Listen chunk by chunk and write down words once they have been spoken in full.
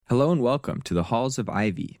Hello and welcome to the Halls of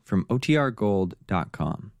Ivy from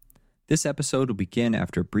OTRGold.com. This episode will begin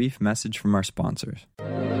after a brief message from our sponsors.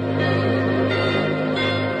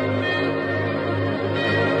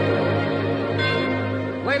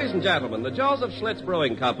 Ladies and gentlemen, the Joseph Schlitz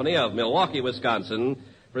Brewing Company of Milwaukee, Wisconsin,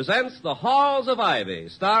 presents the Halls of Ivy,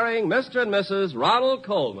 starring Mr. and Mrs. Ronald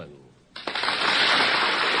Coleman.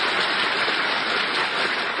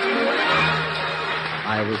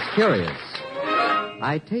 I was curious.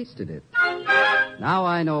 I tasted it. Now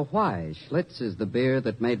I know why Schlitz is the beer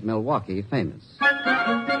that made Milwaukee famous.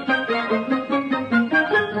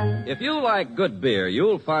 If you like good beer,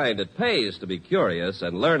 you'll find it pays to be curious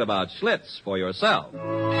and learn about Schlitz for yourself.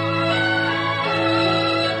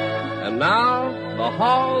 And now, the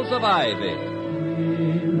Halls of Ivy.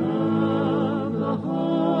 We love the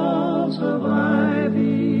halls of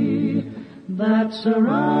ivy that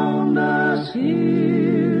surround us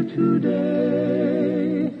here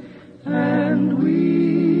today, and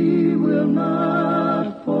we will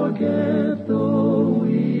not forget though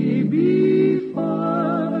we be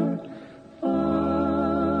far,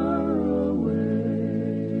 far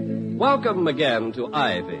away. Welcome again to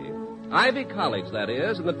Ivy. Ivy College, that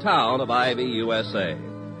is, in the town of Ivy, USA.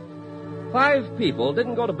 5 people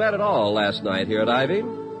didn't go to bed at all last night here at Ivy.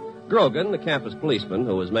 Grogan, the campus policeman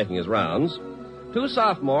who was making his rounds, 2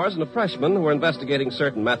 sophomores and a freshman who were investigating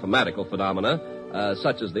certain mathematical phenomena,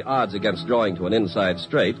 such as the odds against drawing to an inside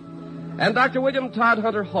straight, and Dr. William Todd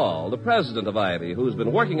Hunter Hall, the president of Ivy, who's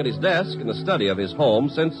been working at his desk in the study of his home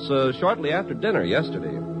since shortly after dinner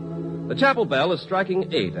yesterday. The chapel bell is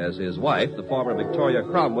striking 8 as his wife, the former Victoria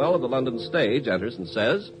Cromwell of the London stage, enters and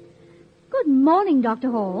says, Good morning, Dr.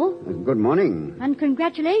 Hall. Good morning. And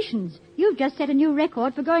congratulations. You've just set a new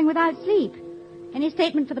record for going without sleep. Any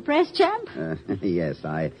statement for the press, champ? Yes,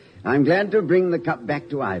 I'm glad to bring the cup back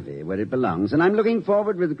to Ivy, where it belongs, and I'm looking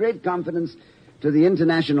forward with great confidence to the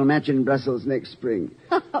international match in Brussels next spring.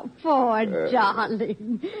 Oh, poor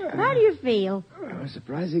darling. How do you feel?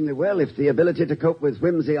 Surprisingly well, if the ability to cope with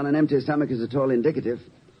whimsy on an empty stomach is at all indicative.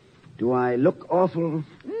 Do I look awful?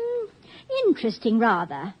 Interesting,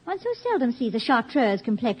 rather. One so seldom sees a chartreuse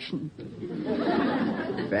complexion.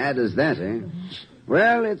 Bad as that, eh?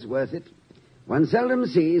 Well, it's worth it. One seldom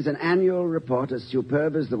sees an annual report as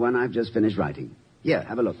superb as the one I've just finished writing. Here,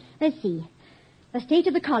 have a look. Let's see. The state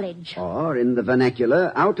of the college. Or, in the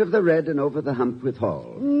vernacular, out of the red and over the hump with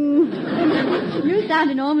Hall. You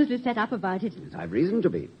sound enormously set up about it. I've reason to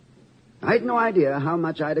be. I'd no idea how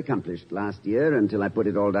much I'd accomplished last year until I put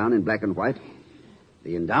it all down in black and white.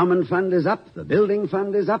 The endowment fund is up. The building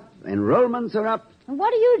fund is up. Enrollments are up. And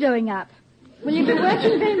what are you doing up? Will you be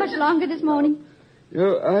working very much longer this morning?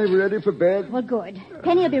 I'm ready for bed. Well, good.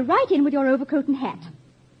 Penny will be right in with your overcoat and hat.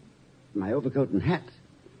 My overcoat and hat?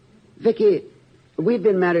 Vicky, we've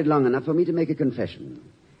been married long enough for me to make a confession.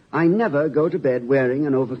 I never go to bed wearing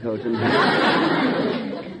an overcoat and hat.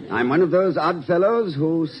 I'm one of those odd fellows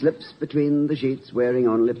who slips between the sheets wearing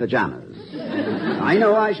only pajamas. I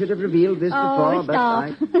know I should have revealed this before,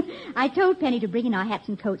 stop. I told Penny to bring in our hats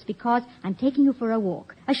and coats because I'm taking you for a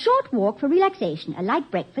walk. A short walk for relaxation, a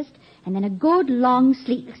light breakfast, and then a good long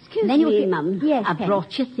sleep. Excuse me, Mum. Yes, I Penny.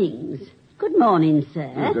 brought you things. Good morning,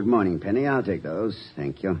 sir. Oh, good morning, Penny. I'll take those.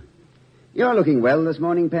 Thank you. You're looking well this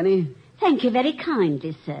morning, Penny. Thank you very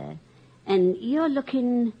kindly, sir. And you're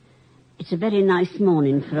looking... It's a very nice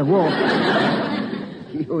morning for a walk.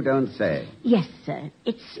 You don't say. Yes, sir.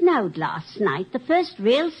 It snowed last night, the first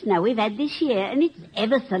real snow we've had this year, and it's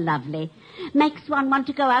ever so lovely. Makes one want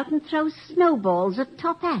to go out and throw snowballs at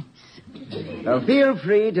top hats. Well, feel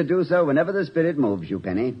free to do so whenever the spirit moves you,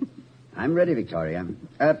 Penny. I'm ready, Victoria.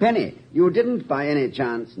 Penny, you didn't by any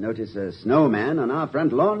chance notice a snowman on our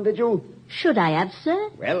front lawn, did you? Should I have,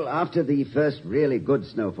 sir? Well, after the first really good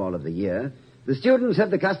snowfall of the year, the students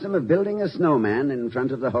have the custom of building a snowman in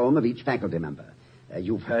front of the home of each faculty member.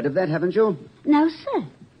 You've heard of that, haven't you? No, sir.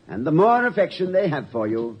 And the more affection they have for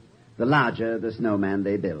you, the larger the snowman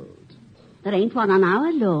they build. There ain't one on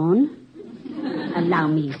our lawn. Allow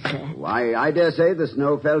me, sir. Why, I dare say the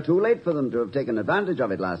snow fell too late for them to have taken advantage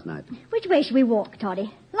of it last night. Which way should we walk,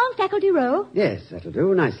 Toddy? Along Faculty Row? Yes, that'll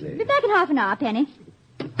do nicely. Be back in half an hour, Penny.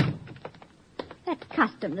 That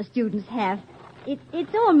custom the students have,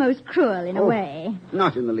 it's almost cruel in a way.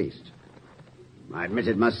 Not in the least. I admit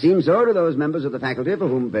it must seem so to those members of the faculty for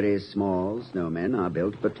whom very small snowmen are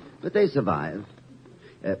built, but they survive.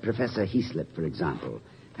 Professor Heaslip, for example,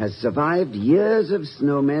 has survived years of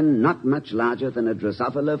snowmen not much larger than a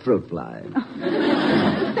Drosophila fruit fly.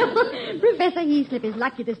 Professor Heaslip is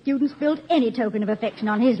lucky the students built any token of affection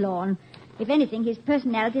on his lawn. If anything, his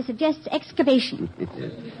personality suggests excavation.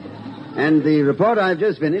 And the report I've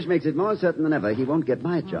just finished makes it more certain than ever he won't get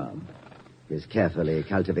my job. His carefully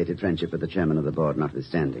cultivated friendship with the chairman of the board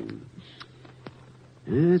notwithstanding.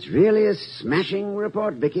 It's really a smashing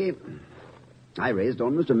report, Vicky. I raised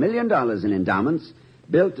almost $1 million in endowments,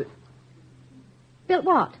 built... Built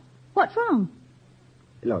what? What's wrong?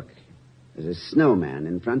 Look, there's a snowman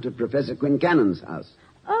in front of Professor Quincannon's house.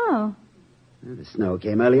 Oh. Well, the snow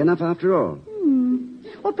came early enough after all.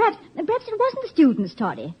 Well, perhaps it wasn't the students,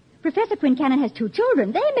 Toddy. Professor Quincannon has 2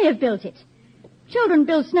 children. They may have built it. Children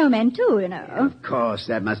build snowmen, too, you know. Of course,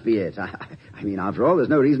 that must be it. I mean, after all, there's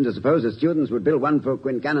no reason to suppose the students would build one for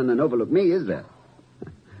Quincannon and overlook me, is there?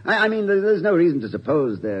 I mean, there's no reason to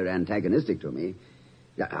suppose they're antagonistic to me.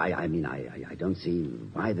 I don't see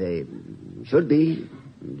why they should be.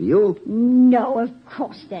 Do you? No, of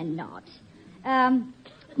course they're not.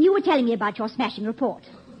 You were telling me about your smashing report.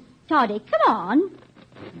 Toddy, come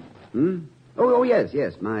on. Oh, yes,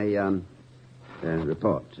 my,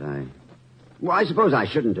 report. I suppose I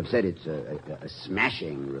shouldn't have said it's a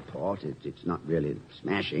smashing report. It's not really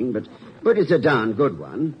smashing, but it's a darn good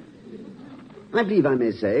one. I believe I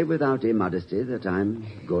may say, without immodesty, that I'm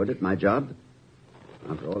good at my job.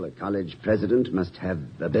 After all, a college president must have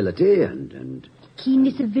ability and...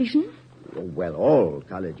 Keenness of vision? Well, all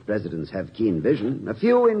college presidents have keen vision. A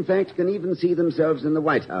few, in fact, can even see themselves in the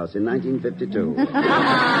White House in 1952.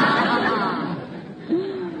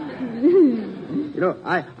 You know,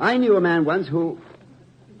 I knew a man once who...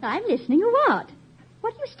 I'm listening. What?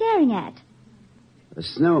 What are you staring at? A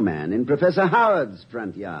snowman in Professor Howard's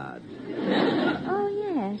front yard. Oh,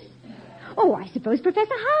 yes. Oh, I suppose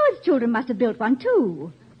Professor Howard's children must have built one,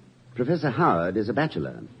 too. Professor Howard is a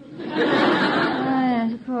bachelor.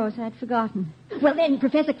 Yes, of course, I'd forgotten. Well, then,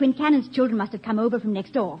 Professor Quincannon's children must have come over from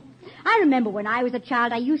next door. I remember when I was a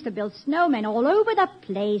child, I used to build snowmen all over the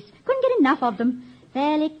place. Couldn't get enough of them.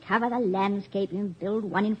 Fairly cover the landscape and build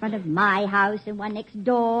one in front of my house and one next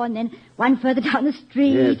door and then one further down the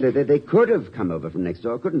street. Yes, they could have come over from next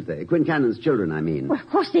door, couldn't they? Quincannon's children, I mean. Well, of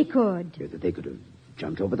course they could. They could have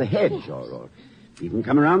jumped over the hedge or even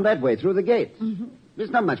come around that way through the gate. Mm-hmm. It's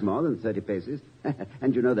not much more than 30 paces.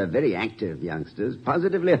 And you know, they're very active youngsters,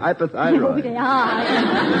 positively hyperthyroid. Oh, they are.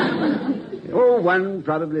 Oh, one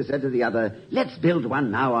probably said to the other, let's build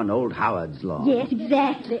one now on old Howard's lawn. Yes,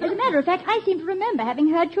 exactly. As a matter of fact, I seem to remember having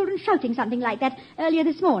heard children shouting something like that earlier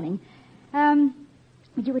this morning.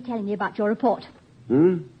 But you were telling me about your report.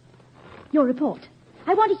 Your report.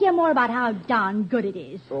 I want to hear more about how darn good it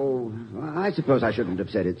is. Oh, I suppose I shouldn't have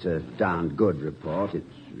said it's a darn good report.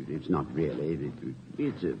 It's not really.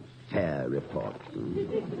 It's a fair report. A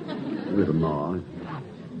little more.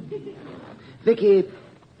 Vicky,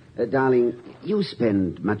 darling, you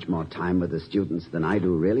spend much more time with the students than I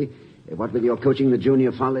do, really. What with your coaching the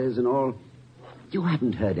junior follies and all. You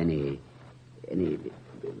haven't heard any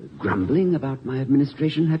grumbling about my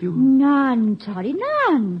administration, have you? None, Toddy,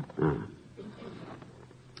 none. Ah.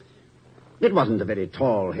 It wasn't a very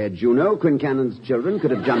tall hedge, you know. Quincannon's children could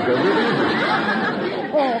have jumped over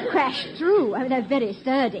it. Or crashed through. I mean, they're very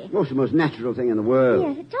sturdy. Oh, it's the most natural thing in the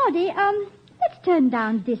world. Yes, Toddy, let's turn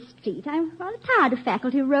down this street. I'm rather tired of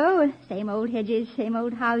Faculty Row. Same old hedges, same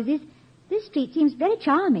old houses. This street seems very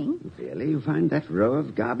charming. Really? You find that row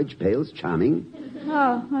of garbage pails charming?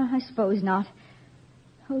 Oh, well, I suppose not.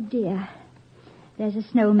 Oh, dear. There's a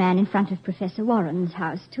snowman in front of Professor Warren's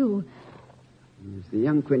house, too. Yes, the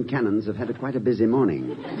young Quincannons have had quite a busy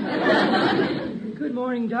morning. Good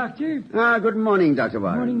morning, Doctor. Good morning, Dr.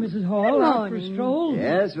 Warren. Good morning, Mrs. Hall. Good Out for a morning. stroll?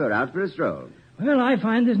 Yes, we're out for a stroll. Well, I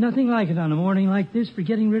find there's nothing like it on a morning like this for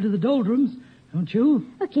getting rid of the doldrums, don't you?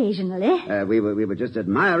 Occasionally. We were just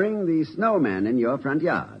admiring the snowman in your front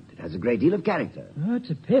yard. It has a great deal of character. Oh, it's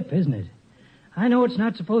a pip, isn't it? I know it's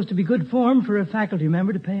not supposed to be good form for a faculty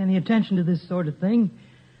member to pay any attention to this sort of thing,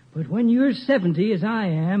 but when you're 70, as I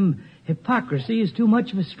am, hypocrisy is too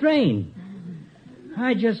much of a strain.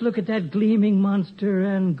 I just look at that gleaming monster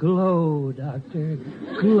and glow, Doctor.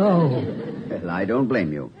 Glow. Well, I don't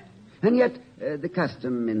blame you. And yet, the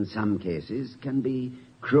custom in some cases can be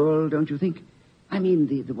cruel, don't you think? I mean,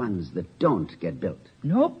 the ones that don't get built.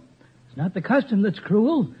 Nope. It's not the custom that's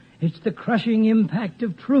cruel. It's the crushing impact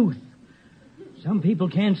of truth. Some people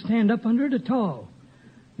can't stand up under it at all.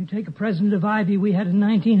 You take a president of Ivy we had in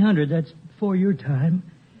 1900, that's before your time.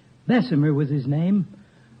 Bessemer was his name.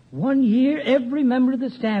 1 year, every member of the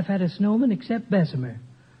staff had a snowman except Bessemer.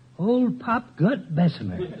 Old Pop Gut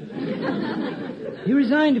Bessemer. He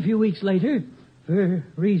resigned a few weeks later, for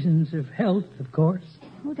reasons of health, of course.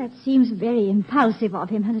 Oh, that seems very impulsive of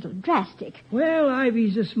him, a little drastic. Well,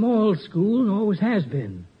 Ivy's a small school and always has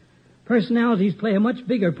been. Personalities play a much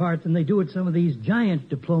bigger part than they do at some of these giant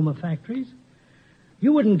diploma factories.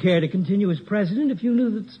 You wouldn't care to continue as president if you knew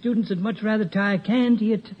that students would much rather tie a can to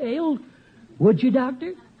your tail. Would you,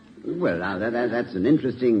 Doctor? Well, now, that's an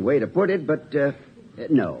interesting way to put it, but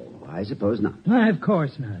no, I suppose not. Why, of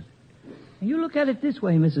course not. You look at it this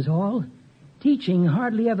way, Mrs. Hall. Teaching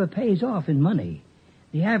hardly ever pays off in money.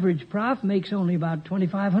 The average prof makes only about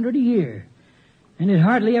 $2,500 a year. And it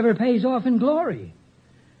hardly ever pays off in glory.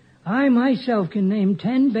 I myself can name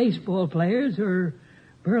 10 baseball players or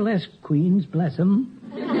burlesque queens, bless 'em,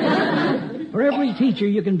 for every teacher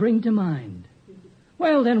you can bring to mind.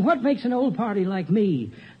 Well, then, what makes an old party like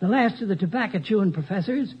me, the last of the tobacco-chewing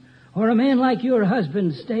professors, or a man like your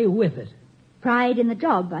husband stay with it? Pride in the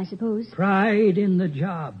job, I suppose. Pride in the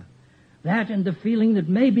job. That and the feeling that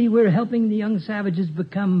maybe we're helping the young savages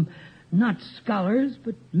become not scholars,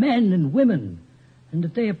 but men and women, and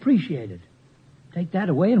that they appreciate it. Take that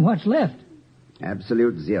away and what's left?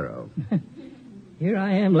 Absolute zero. Here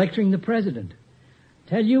I am lecturing the president.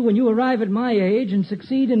 Tell you, when you arrive at my age and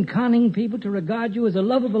succeed in conning people to regard you as a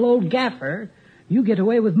lovable old gaffer, you get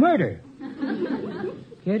away with murder.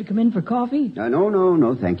 Care to come in for coffee?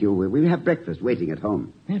 No, thank you. We have breakfast waiting at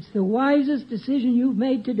home. That's the wisest decision you've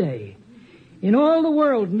made today. In all the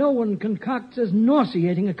world, no one concocts as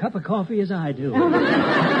nauseating a cup of coffee as I do.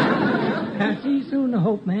 I'll see you soon, I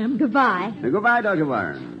hope, ma'am. Goodbye. Goodbye, Dr.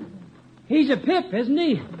 Warren. He's a pip, isn't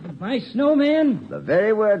he? My snowman. The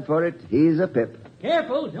very word for it, he's a pip.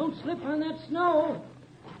 Careful, don't slip on that snow.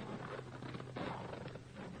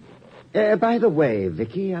 By the way,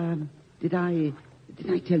 Vicky, did I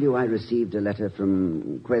tell you I received a letter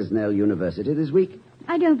from Quesnel University this week?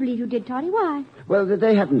 I don't believe you did, Toddy. Why? Well,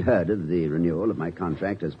 they hadn't heard of the renewal of my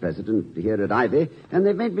contract as president here at Ivy, and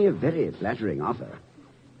they've made me a very flattering offer.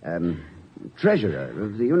 Treasurer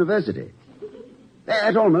of the university.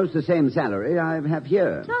 At almost the same salary I have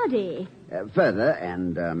here. Toddy. Further,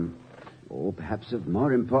 and, perhaps of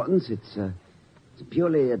more importance, it's a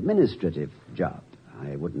purely administrative job.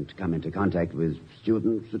 I wouldn't come into contact with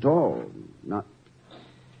students at all.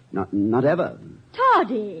 Not ever.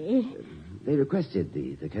 Toddy. They requested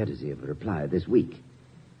the courtesy of a reply this week.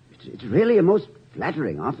 It's really a most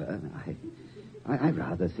flattering offer. I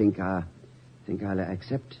rather think I'll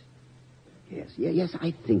accept. Yes,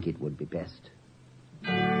 I think it would be best.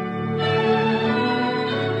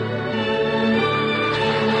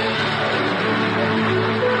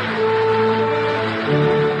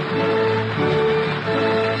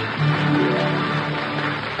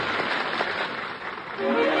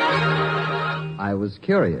 I was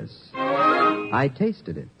curious. I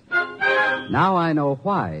tasted it. Now I know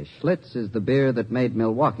why Schlitz is the beer that made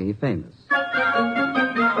Milwaukee famous.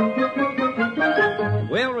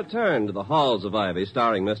 We'll return to the halls of Ivy,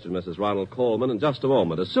 starring Mr. and Mrs. Ronald Coleman, in just a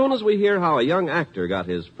moment, as soon as we hear how a young actor got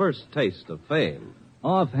his first taste of fame.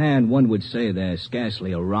 Offhand, one would say there's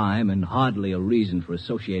scarcely a rhyme and hardly a reason for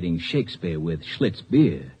associating Shakespeare with Schlitz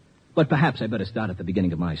beer. But perhaps I better start at the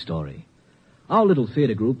beginning of my story. Our little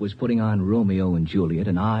theater group was putting on Romeo and Juliet,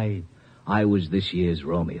 and I was this year's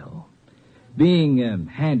Romeo. Being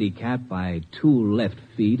handicapped by 2 left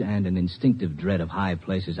feet and an instinctive dread of high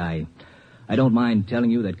places, I don't mind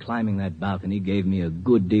telling you that climbing that balcony gave me a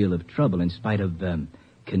good deal of trouble in spite of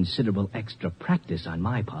considerable extra practice on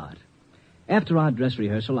my part. After our dress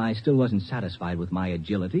rehearsal, I still wasn't satisfied with my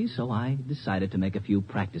agility, so I decided to make a few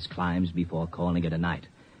practice climbs before calling it a night.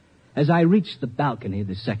 As I reached the balcony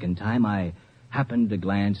the second time, I happened to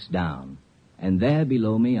glance down, and there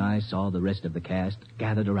below me I saw the rest of the cast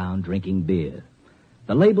gathered around drinking beer.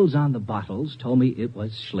 The labels on the bottles told me it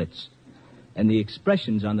was Schlitz, and the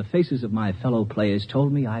expressions on the faces of my fellow players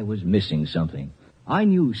told me I was missing something. I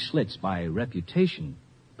knew Schlitz by reputation,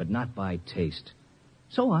 but not by taste.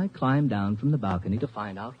 So I climbed down from the balcony to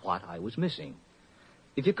find out what I was missing.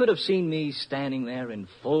 If you could have seen me standing there in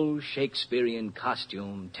full Shakespearean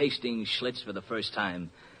costume, tasting Schlitz for the first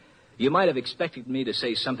time, you might have expected me to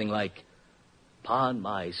say something like, "'Pon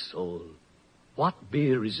my soul, what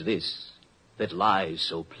beer is this that lies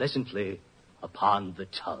so pleasantly upon the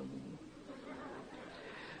tongue?"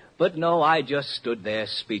 But no, I just stood there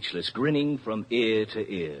speechless, grinning from ear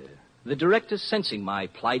to ear. The director, sensing my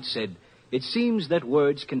plight, said, "It seems that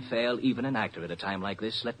words can fail even an actor at a time like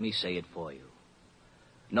this. Let me say it for you.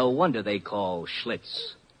 No wonder they call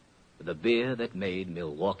Schlitz the beer that made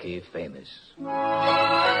Milwaukee famous."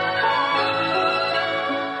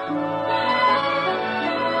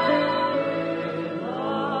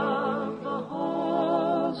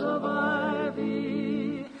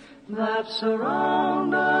 That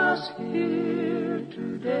surround us here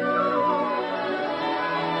today.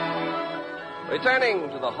 Returning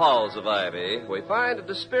to the halls of Ivy, we find a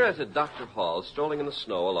dispirited Dr. Hall strolling in the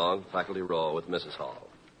snow along Faculty Row with Mrs. Hall.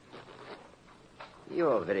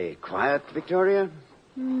 You're very quiet, Victoria.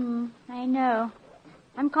 I know.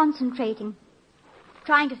 I'm concentrating.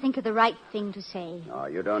 Trying to think of the right thing to say. Oh,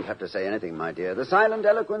 you don't have to say anything, my dear. The silent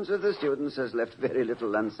eloquence of the students has left very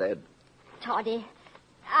little unsaid. Toddy,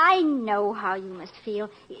 I know how you must feel.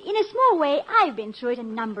 In a small way, I've been through it a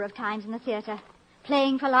number of times in the theater.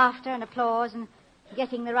 Playing for laughter and applause and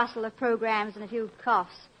getting the rustle of programs and a few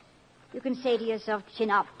coughs. You can say to yourself,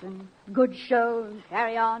 chin up and good show and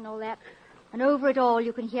carry on, all that. And over it all,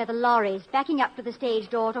 you can hear the lorries backing up to the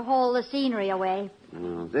stage door to haul the scenery away.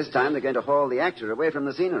 Oh, this time they're going to haul the actor away from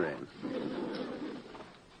the scenery.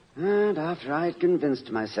 And after I'd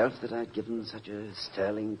convinced myself that I'd given such a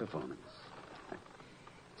sterling performance.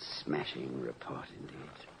 Smashing report, indeed.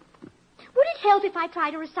 Would it help if I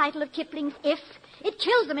tried a recital of Kipling's If? It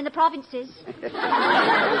kills them in the provinces.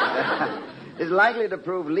 It's likely to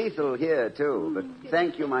prove lethal here, too. But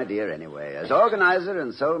thank you, my dear, anyway. As organizer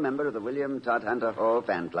and sole member of the William Todhunter Hall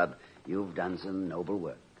fan club, you've done some noble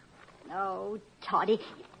work. Oh, Toddy,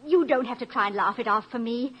 you don't have to try and laugh it off for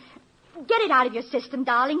me. Get it out of your system,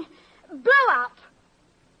 darling. Blow up.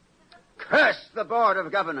 Curse the Board of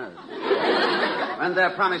Governors. And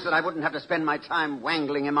their promise that I wouldn't have to spend my time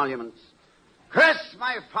wangling emoluments. Curse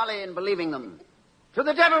my folly in believing them. To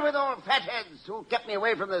the devil with all fat heads who kept me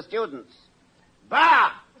away from the students.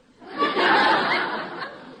 Bah!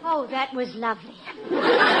 Oh, that was lovely.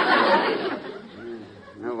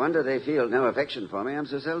 No wonder they feel no affection for me. I'm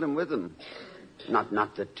so seldom with them.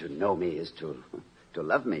 Not that to know me is to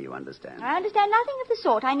love me, you understand. I understand nothing of the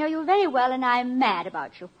sort. I know you very well, and I'm mad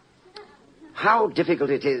about you. How difficult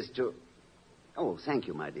it is to... Oh, thank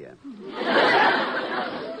you, my dear.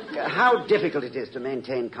 How difficult it is to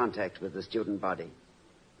maintain contact with the student body.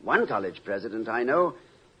 One college president I know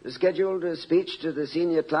scheduled a speech to the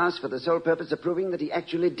senior class for the sole purpose of proving that he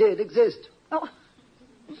actually did exist. Oh.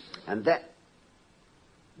 And that's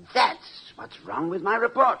what's wrong with my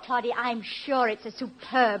report. Toddy, I'm sure it's a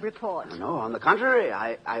superb report. No, on the contrary,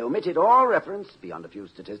 I omitted all reference, beyond a few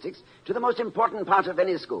statistics, to the most important part of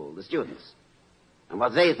any school, the students, and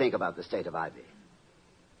what they think about the state of Ivy.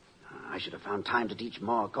 I should have found time to teach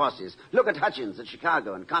more courses. Look at Hutchins at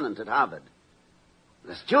Chicago and Conant at Harvard.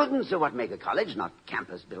 The students are what make a college, not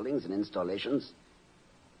campus buildings and installations.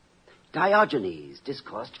 Diogenes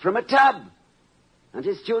discoursed from a tub, and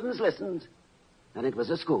his students listened, and it was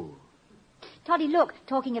a school. Toddy, look,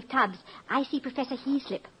 talking of tubs, I see Professor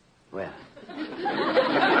Heaslip. Where?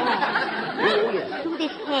 Through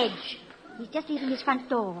this hedge. He's just leaving his front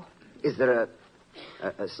door. Is there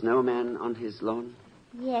a snowman on his lawn?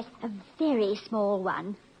 Yes, a very small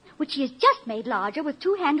one, which he has just made larger with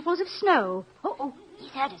 2 handfuls of snow. Oh,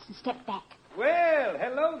 he's heard us and stepped back. Well,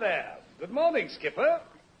 hello there. Good morning, Skipper.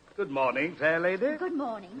 Good morning, fair lady. Good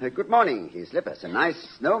morning. Good morning, Heaslip. It's a nice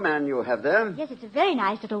snowman you have there. Yes, it's a very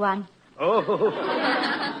nice little one.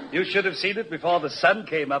 Oh, you should have seen it before the sun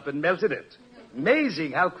came up and melted it.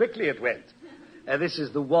 Amazing how quickly it went. This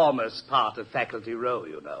is the warmest part of Faculty Row,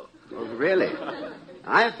 you know. Oh, really?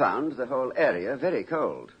 I found the whole area very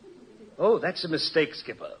cold. Oh, that's a mistake,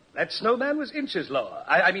 Skipper. That snowman was inches lower.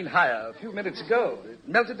 I mean higher a few minutes ago. It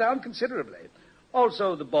melted down considerably.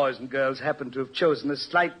 Also, the boys and girls happened to have chosen a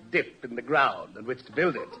slight dip in the ground on which to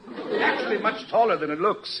build it. Actually much taller than it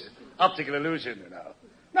looks. Optical illusion, you know.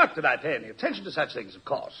 Not that I pay any attention to such things, of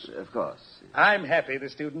course. Of course. I'm happy the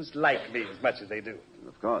students like me as much as they do.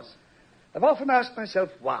 Of course. I've often asked myself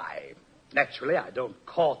why. Naturally, I don't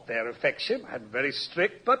court their affection. I'm very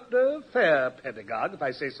strict, but fair pedagogue, if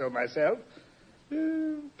I say so myself.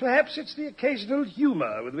 Perhaps it's the occasional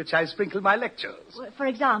humor with which I sprinkle my lectures. For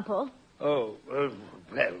example? Oh,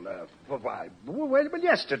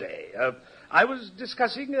 yesterday, I was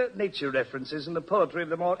discussing nature references in the poetry of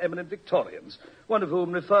the more eminent Victorians, one of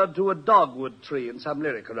whom referred to a dogwood tree in some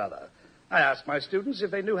lyric or other. I asked my students if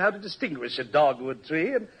they knew how to distinguish a dogwood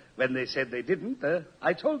tree, and when they said they didn't,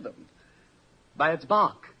 I told them. By its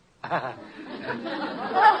bark.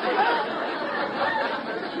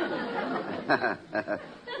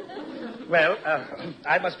 Well,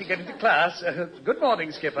 I must be getting to class. Good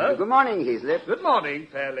morning, Skipper. Good morning, Heaslip. Good morning,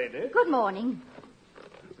 fair lady. Good morning.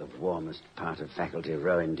 The warmest part of Faculty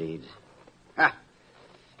Row, indeed. Ha!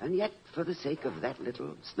 And yet, for the sake of that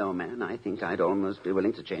little snowman, I think I'd almost be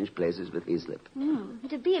willing to change places with Heaslip.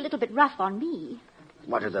 It'd be a little bit rough on me.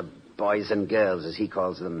 What do the boys and girls, as he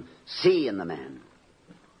calls them, see in the man?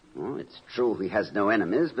 Oh, it's true he has no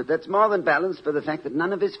enemies, but that's more than balanced for the fact that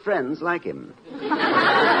none of his friends like him. Well,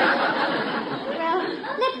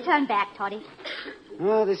 let's turn back, Toddy.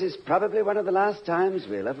 Oh, this is probably one of the last times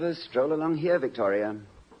we'll ever stroll along here, Victoria.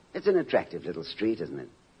 It's an attractive little street, isn't it?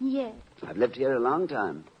 Yes. I've lived here a long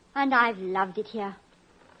time. And I've loved it here.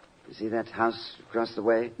 You see that house across the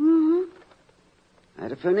way? Mm-hmm. I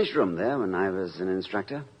had a furnished room there when I was an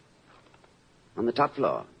instructor. On the top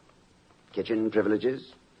floor. Kitchen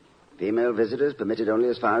privileges. Female visitors permitted only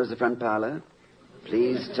as far as the front parlor.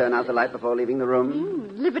 Please turn out the light before leaving the room.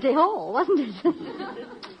 Liberty Hall, wasn't it?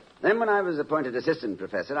 Then when I was appointed assistant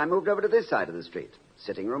professor, I moved over to this side of the street.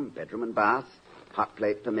 Sitting room, bedroom and bath. Hot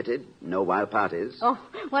plate permitted. No wild parties. Oh,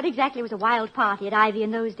 what exactly was a wild party at Ivy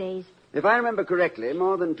in those days? If I remember correctly,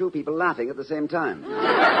 more than 2 people laughing at the same time.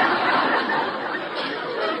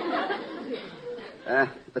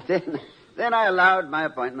 But then I allowed my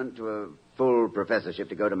appointment to a full professorship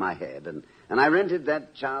to go to my head, and I rented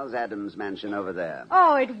that Charles Adams mansion over there.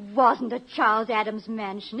 Oh, it wasn't a Charles Adams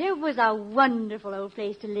mansion. It was a wonderful old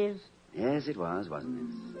place to live. Yes, it was,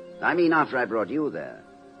 wasn't it? I mean, after I brought you there.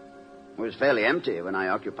 It was fairly empty when I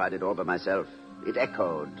occupied it all by myself. It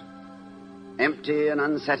echoed. Empty and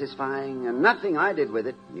unsatisfying, and nothing I did with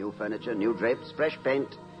it, new furniture, new drapes, fresh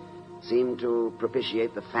paint, seemed to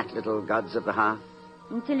propitiate the fat little gods of the hearth.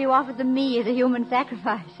 Until you offered them me as a human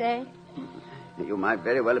sacrifice, eh? You might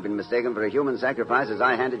very well have been mistaken for a human sacrifice as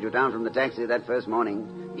I handed you down from the taxi that first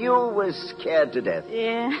morning. You were scared to death.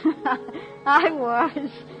 Yeah, I was.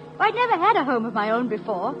 I'd never had a home of my own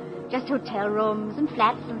before. Just hotel rooms and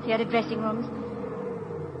flats and theater dressing rooms.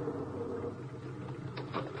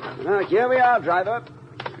 Now, here we are, driver.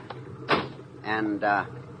 And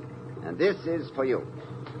this is for you.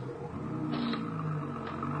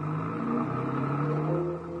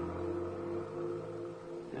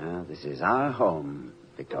 Now, this is our home,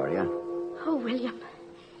 Victoria. Oh, William.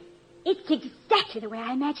 It's exactly the way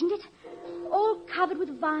I imagined it. All covered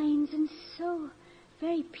with vines and so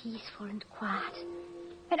very peaceful and quiet.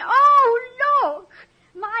 And, oh, look!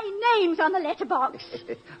 My name's on the letterbox.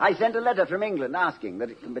 I sent a letter from England asking that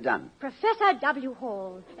it can be done. Professor W.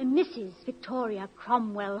 Hall and Mrs. Victoria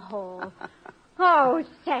Cromwell Hall. Oh,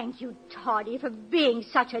 thank you, Toddy, for being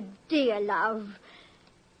such a dear love.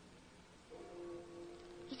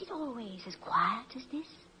 Is it always as quiet as this?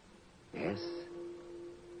 Yes.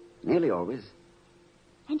 Nearly always.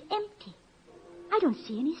 And empty. I don't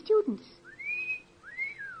see any students.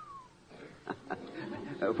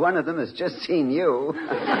 One of them has just seen you.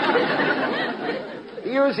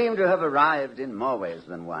 You seem to have arrived in more ways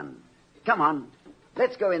than one. Come on,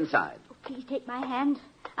 let's go inside. Oh, please take my hand.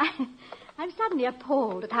 I'm suddenly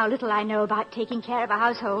appalled at how little I know about taking care of a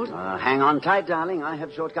household. Hang on tight, darling. I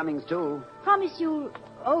have shortcomings, too. Promise you'll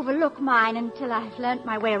overlook mine until I've learnt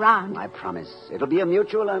my way around. I promise. It'll be a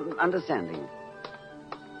mutual understanding.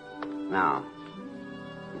 Now,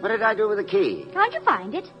 what did I do with the key? Can't you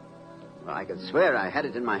find it? Well, I could swear I had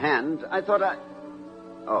it in my hand. I thought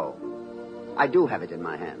Oh, I do have it in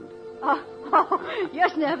my hand. Oh, you're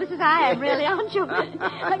as nervous as I am, really, aren't you?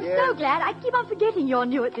 I'm so glad. I keep on forgetting you're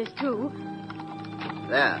new at this, too.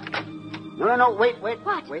 There. No, wait.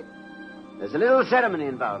 What? Wait. There's a little ceremony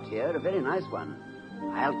involved here, a very nice one.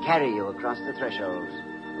 I'll carry you across the threshold,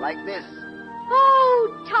 like this.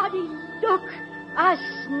 Oh, Toddy, look, a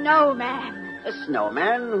snowman. A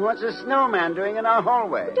snowman? What's a snowman doing in our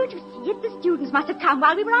hallway? Well, don't you see it? The students must have come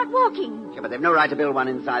while we were out walking. Yeah, but they've no right to build one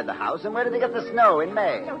inside the house. And where did they get the snow in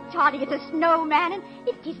May? Oh, Toddy, it's a snowman, and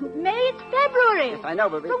it isn't May, it's February. Yes, I know,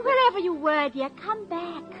 but... From wherever you were, dear, come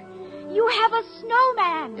back. You have a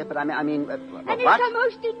snowman. Yeah, but I mean... and what? It's the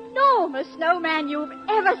most enormous snowman you've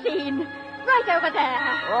ever seen. Right over there.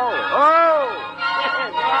 Oh!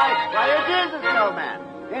 Yes, why, it is a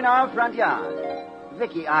snowman. In our front yard.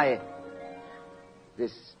 Vicky,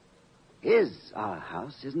 This is our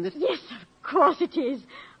house, isn't it? Yes, of course it is.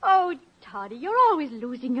 Oh, Toddy, you're always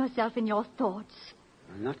losing yourself in your thoughts.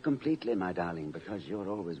 Not completely, my darling, because you're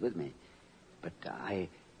always with me. But I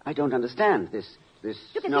don't understand this Look,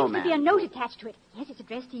 snowman. there seems to be a note attached to it. Yes, it's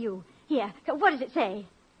addressed to you. Here, what does it say?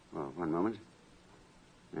 Oh, one moment.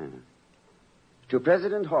 To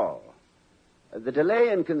President Hall, the delay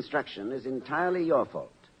in construction is entirely your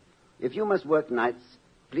fault. If you must work nights,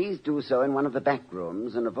 please do so in one of the back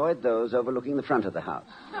rooms and avoid those overlooking the front of the house.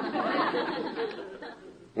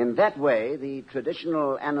 In that way, the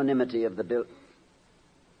traditional anonymity of the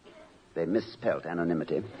They misspelt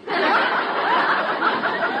anonymity.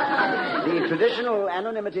 The traditional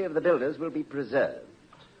anonymity of the builders will be preserved.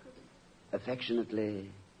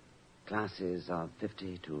 Affectionately, classes of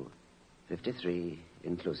 50 to 53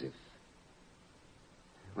 inclusive.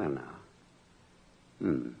 Well, now.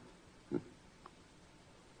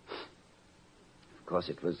 Of course,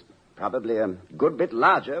 it was probably a good bit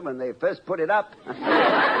larger when they first put it up.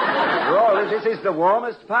 After all, this is the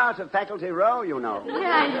warmest part of Faculty Row, you know. Yeah,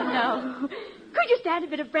 I know. Could you stand a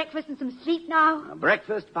bit of breakfast and some sleep now?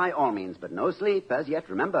 Breakfast by all means, but no sleep as yet.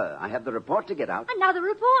 Remember, I have the report to get out. Another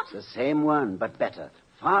report? The same one, but better.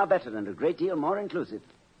 Far better and a great deal more inclusive.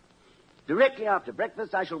 Directly after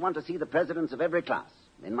breakfast, I shall want to see the presidents of every class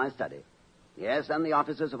in my study. Yes, and the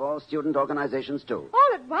officers of all student organizations, too.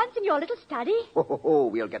 All at once in your little study? Oh,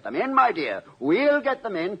 we'll get them in, my dear. We'll get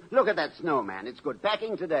them in. Look at that snowman. It's good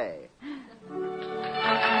packing today.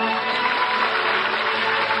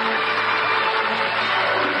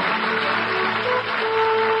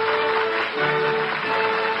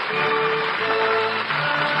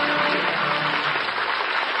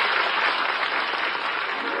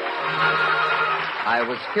 I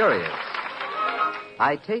was curious.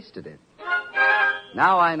 I tasted it.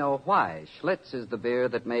 Now I know why Schlitz is the beer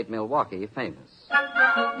that made Milwaukee famous.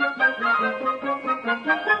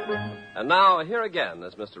 And now, here again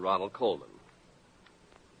is Mr. Ronald Coleman.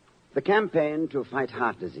 The campaign to fight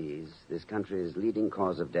heart disease, this country's leading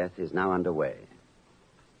cause of death, is now underway.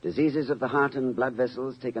 Diseases of the heart and blood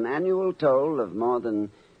vessels take an annual toll of more than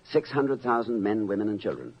 600,000 men, women, and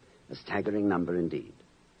children, a staggering number indeed.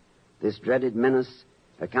 This dreaded menace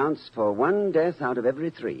accounts for 1 death out of every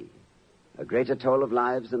 3, a greater toll of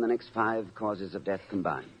lives than the next 5 causes of death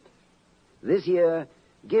combined. This year,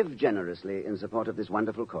 give generously in support of this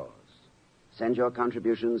wonderful cause. Send your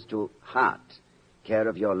contributions to Heart, care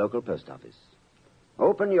of your local post office.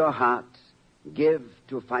 Open your heart. Give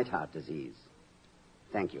to fight heart disease.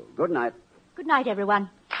 Thank you. Good night. Good night, everyone.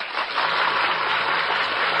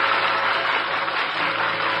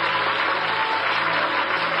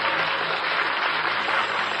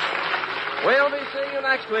 We'll be seeing you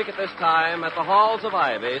next week at this time at the Halls of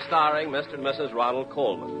Ivy, starring Mr. and Mrs. Ronald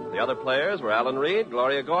Coleman. The other players were Alan Reed,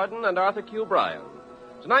 Gloria Gordon, and Arthur Q. Bryan.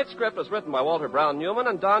 Tonight's script was written by Walter Brown Newman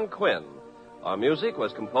and Don Quinn. Our music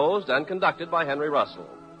was composed and conducted by Henry Russell.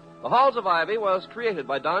 The Halls of Ivy was created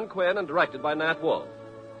by Don Quinn and directed by Nat Wolfe.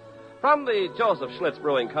 From the Joseph Schlitz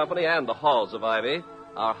Brewing Company and the Halls of Ivy,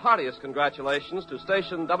 our heartiest congratulations to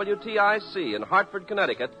station WTIC in Hartford,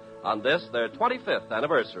 Connecticut on this, their 25th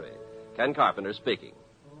anniversary. Ken Carpenter speaking.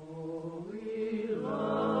 Oh, we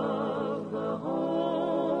love the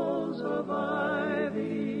halls of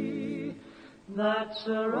ivy that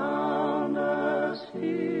surround us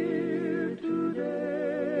here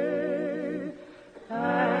today,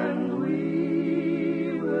 and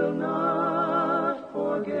we will not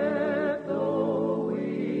forget though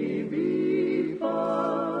we be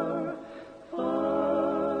far,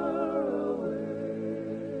 far away.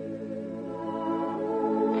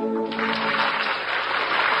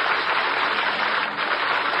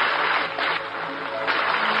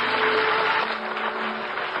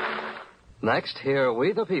 Next, hear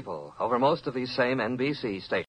We the People over most of these same NBC stations.